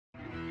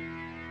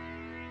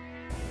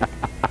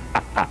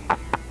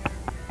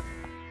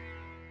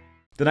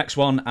The next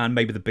one, and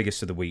maybe the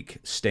biggest of the week,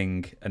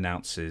 Sting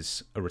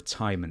announces a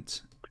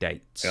retirement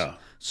date. Yeah.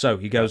 So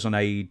he goes on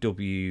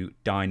AEW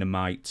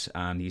Dynamite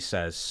and he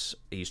says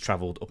he's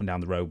travelled up and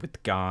down the road with the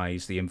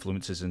guys, the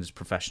influences in his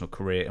professional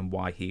career, and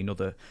why he and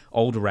other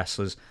older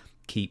wrestlers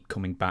keep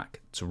coming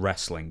back to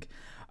wrestling.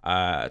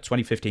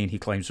 2015, he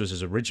claims, was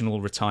his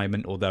original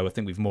retirement, although I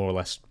think we've more or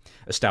less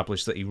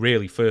established that he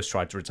really first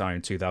tried to retire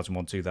in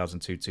 2001,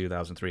 2002,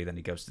 2003, then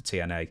he goes to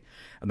TNA.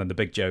 And then the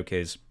big joke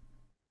is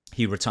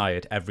he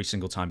retired every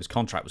single time his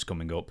contract was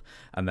coming up,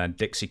 and then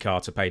Dixie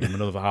Carter paid him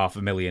another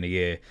 $500,000 a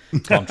year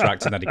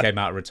contract, and then he came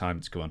out of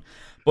retirement to go on.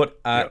 But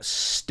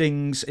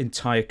Sting's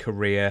entire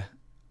career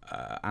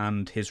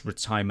and his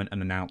retirement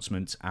and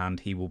announcement, and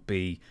he will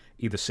be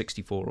either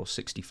 64 or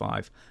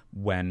 65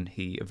 when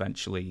he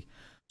eventually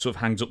sort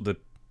of hangs up the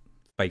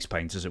face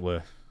paint, as it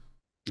were.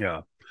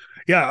 Yeah.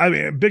 Yeah, I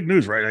mean, big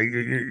news, right?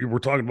 We're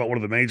talking about one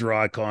of the major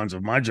icons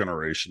of my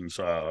generation's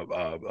time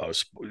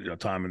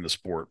in the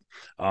sport.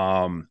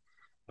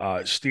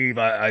 Steve,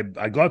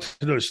 I got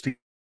to know Steve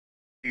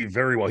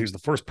very well. He's the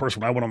first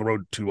person when I went on the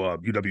road to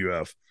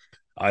UWF.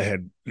 I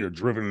had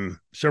driven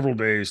several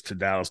days to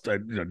Dallas. I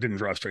didn't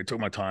drive straight. Took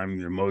my time,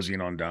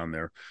 moseying on down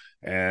there,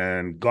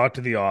 and got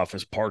to the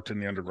office, parked in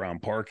the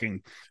underground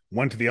parking,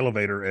 went to the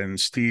elevator, and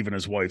Steve and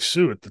his wife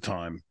Sue at the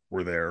time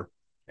were there.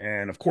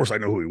 And of course, I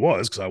know who he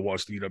was because I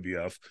watched the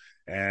UWF,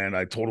 and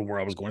I told him where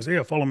I was going. I said,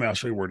 "Yeah, follow me. I'll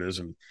show you where it is."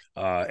 And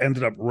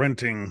ended up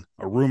renting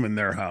a room in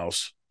their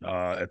house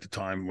at the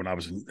time when I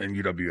was in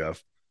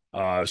UWF.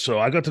 So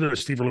I got to know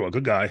Steve really well.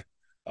 Good guy.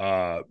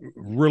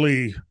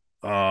 Really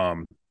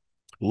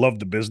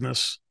loved the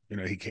business.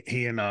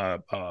 He and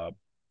Ultimate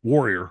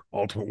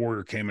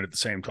Warrior came in at the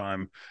same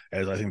time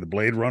as I think the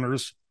Blade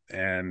Runners.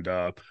 And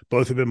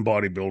both have been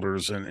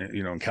bodybuilders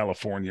in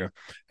California,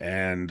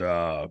 and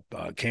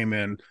came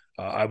in.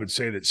 I would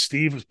say that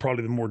Steve was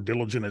probably the more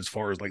diligent as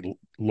far as like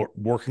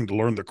working to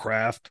learn the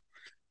craft.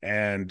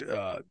 And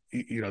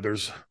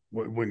there's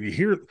when you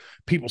hear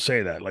people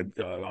say that, like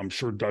I'm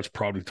sure Dutch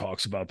probably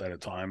talks about that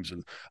at times,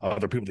 and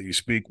other people that you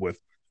speak with.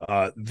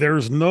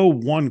 There's no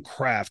one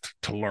craft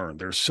to learn.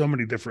 There's so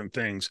many different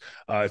things.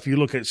 If you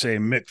look at, say,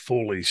 Mick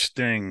Foley,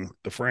 Sting,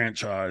 the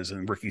franchise,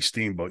 and Ricky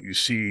Steamboat, you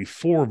see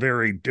 4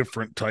 very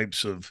different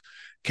types of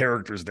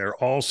characters. They're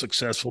all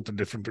successful to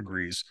different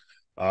degrees.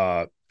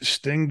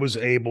 Sting was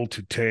able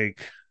to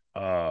take,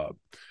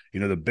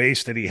 the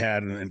base that he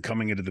had and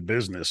coming into the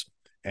business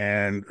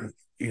and,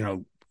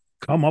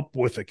 come up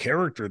with a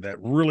character that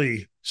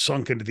really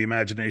sunk into the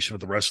imagination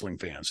of the wrestling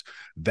fans.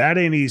 That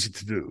ain't easy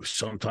to do.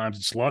 Sometimes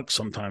it's luck,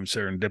 sometimes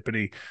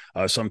serendipity,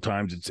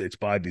 sometimes it's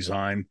by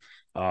design.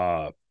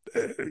 But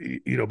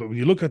when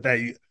you look at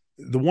that,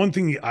 the one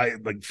thing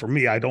for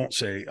me, I don't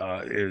say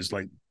is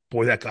like,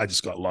 boy, that guy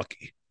just got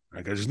lucky.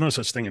 Right? There's no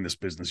such thing in this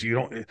business.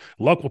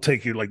 Luck will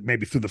take you like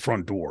maybe through the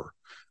front door,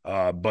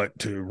 but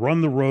to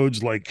run the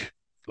roads like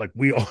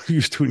we all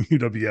used to in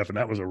UWF, and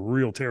that was a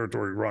real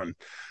territory run.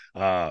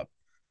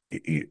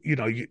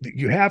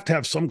 You have to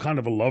have some kind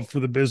of a love for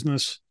the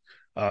business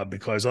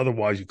because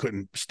otherwise you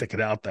couldn't stick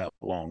it out that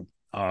long.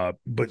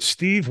 But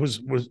Steve was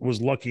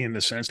lucky in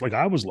the sense, like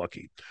I was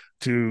lucky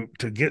to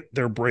get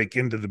their break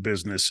into the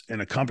business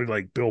in a company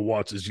like Bill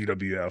Watts'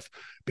 UWF,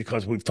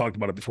 because we've talked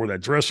about it before.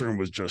 That dressing room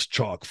was just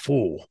chock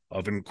full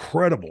of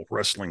incredible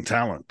wrestling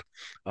talent.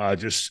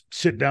 Just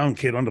sit down,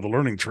 kid, under the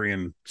learning tree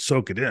and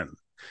soak it in.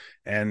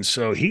 And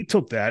so he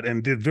took that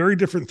and did very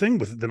different thing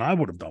with it than I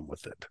would have done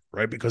with it,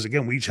 right? Because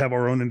again, we each have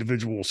our own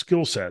individual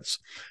skill sets.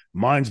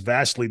 Mine's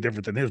vastly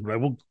different than his, but I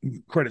will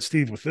credit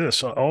Steve with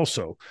this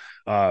also.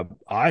 I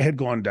had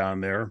gone down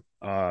there.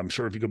 I'm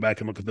sure if you go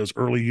back and look at those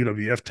early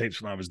UWF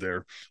tapes when I was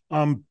there,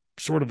 I'm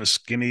sort of a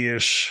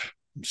skinny-ish,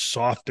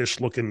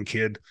 softish looking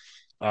kid.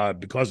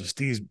 Because of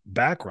Steve's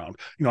background,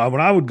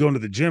 when I would go into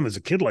the gym as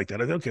a kid like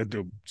that, I'd okay, I'll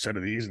do a set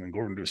of these and then go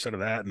over and do a set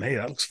of that. And hey,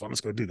 that looks fun.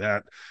 Let's go do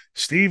that.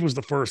 Steve was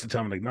the first to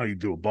tell me, like, no, you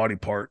do a body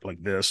part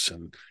like this,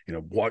 and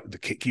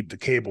keep the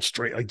cable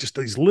straight. Like just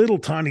these little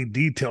tiny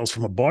details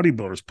from a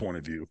bodybuilder's point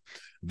of view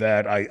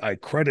that I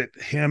credit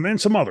him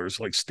and some others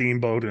like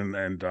Steamboat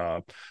and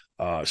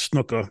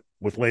Snuka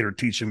with later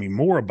teaching me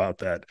more about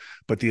that.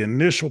 But the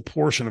initial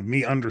portion of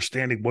me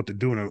understanding what to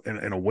do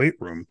in a weight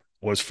room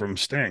was from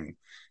Sting.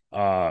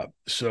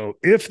 So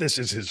if this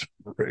is his,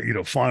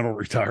 final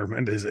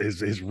retirement,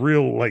 his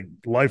real like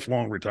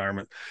lifelong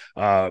retirement,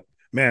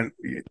 man,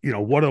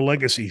 what a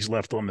legacy he's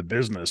left on the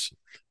business.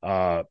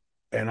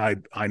 And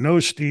I know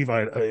Steve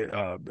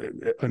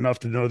enough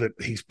to know that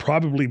he's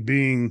probably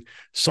being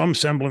some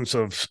semblance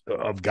of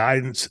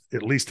guidance,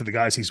 at least to the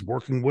guys he's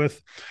working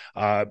with.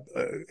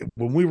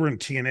 When we were in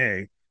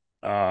TNA,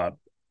 I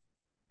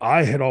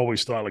had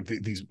always thought like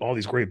all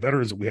these great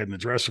veterans that we had in the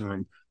dressing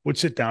room would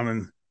sit down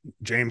and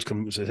James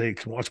comes and says, "Hey,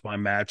 can you watch my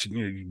match?" And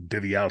you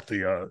divvy out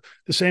the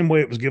same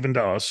way it was given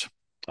to us.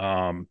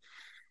 And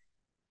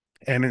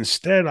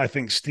instead, I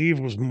think Steve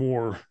was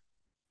more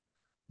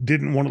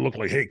didn't want to look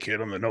like, "Hey, kid,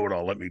 I'm the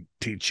know-it-all. Let me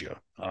teach you."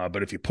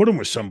 But if you put him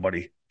with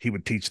somebody, he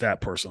would teach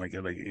that person. Like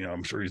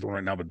I'm sure he's doing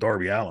right now with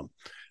Darby Allin.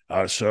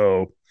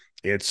 So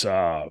it's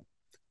if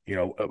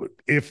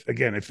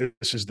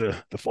this is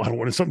the final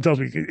one, and something tells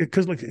me,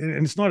 because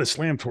and it's not a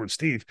slam towards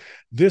Steve,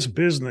 this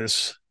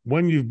business,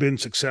 when you've been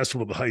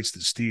successful at the heights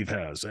that Steve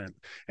has,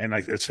 and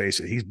let's face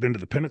it, he's been to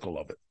the pinnacle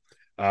of it.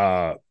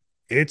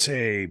 It's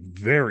a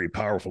very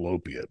powerful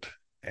opiate.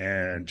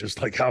 And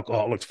just like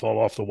alcoholics fall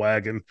off the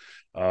wagon,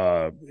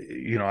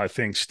 I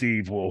think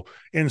Steve will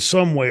in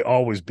some way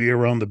always be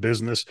around the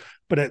business.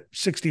 But at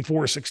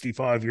 64,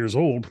 65 years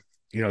old,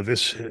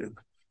 this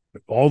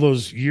all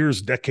those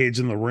years, decades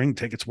in the ring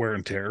take its wear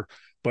and tear.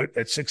 But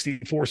at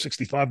 64,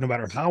 65, no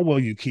matter how well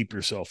you keep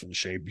yourself in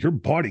shape, your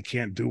body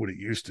can't do what it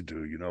used to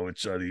do.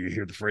 It's you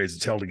hear the phrase,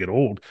 it's hell to get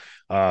old,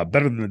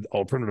 better than the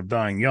alternative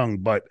dying young.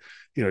 But,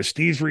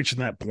 Steve's reaching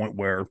that point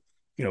where,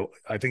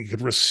 I think he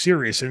could risk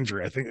serious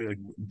injury. I think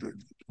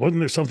wasn't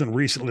there something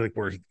recently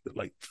where he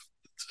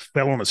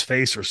fell on his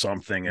face or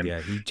something? And yeah,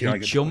 he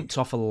jumped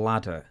off a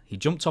ladder. He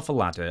jumped off a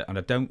ladder,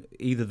 and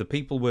either the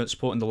people weren't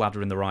supporting the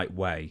ladder in the right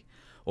way,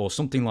 or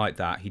something like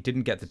that. He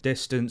didn't get the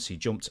distance. He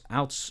jumped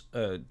out.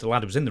 The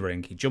ladder was in the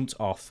ring. He jumped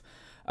off,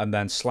 and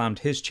then slammed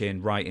his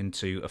chin right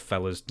into a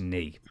fella's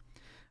knee.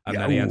 And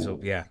then he ends up,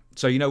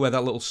 So where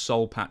that little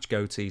soul patch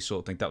goatee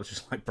sort of thing, that was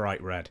just like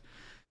bright red.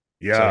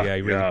 Yeah. So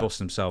he really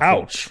busted himself.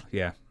 Ouch. Up.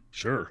 Yeah.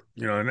 Sure.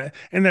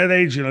 And that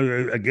age,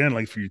 again,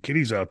 like for you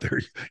kiddies out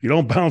there, you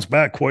don't bounce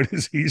back quite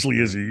as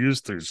easily as you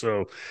used to.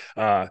 So,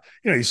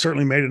 he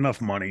certainly made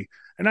enough money.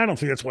 And I don't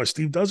think that's why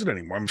Steve does it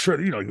anymore. I'm sure,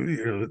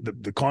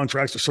 the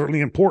contracts are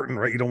certainly important,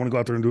 right? You don't want to go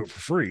out there and do it for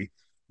free.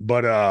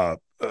 But,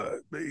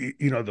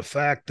 the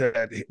fact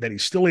that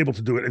he's still able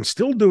to do it and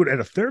still do it at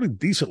a fairly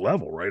decent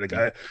level, right?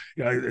 Like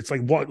it's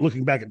like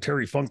looking back at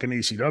Terry Funk and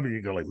ECW,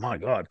 you go like, my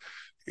God,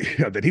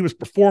 that he was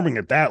performing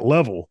at that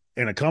level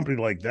in a company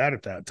like that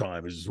at that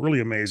time is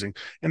really amazing.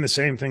 And the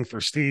same thing for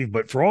Steve,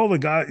 but for all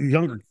the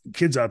younger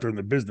kids out there in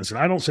the business, and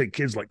I don't say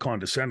kids like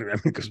condescending,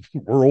 because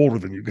we're older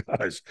than you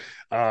guys,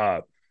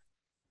 pay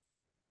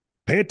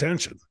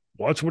attention,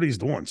 watch what he's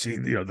doing. See,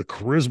 the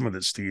charisma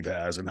that Steve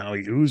has and how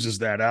he oozes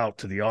that out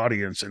to the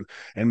audience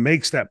and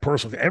makes that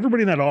personal.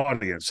 Everybody in that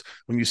audience,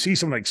 when you see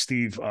someone like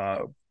Steve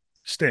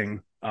Sting,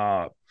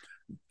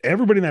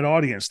 everybody in that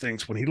audience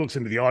thinks when he looks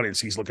into the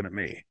audience, he's looking at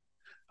me.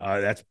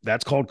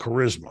 That's called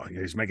charisma.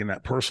 He's making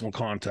that personal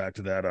contact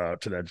to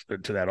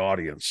that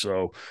audience.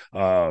 So,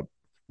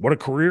 what a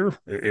career!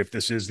 If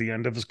this is the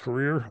end of his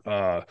career,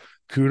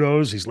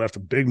 kudos. He's left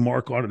a big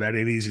mark on it. That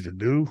ain't easy to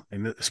do,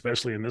 and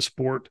especially in this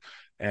sport.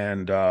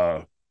 And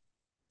I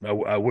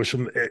wish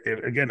him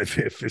again.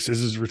 If this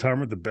is his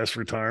retirement, the best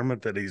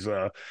retirement that he's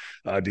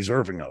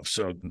deserving of.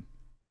 So,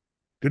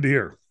 good to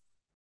hear.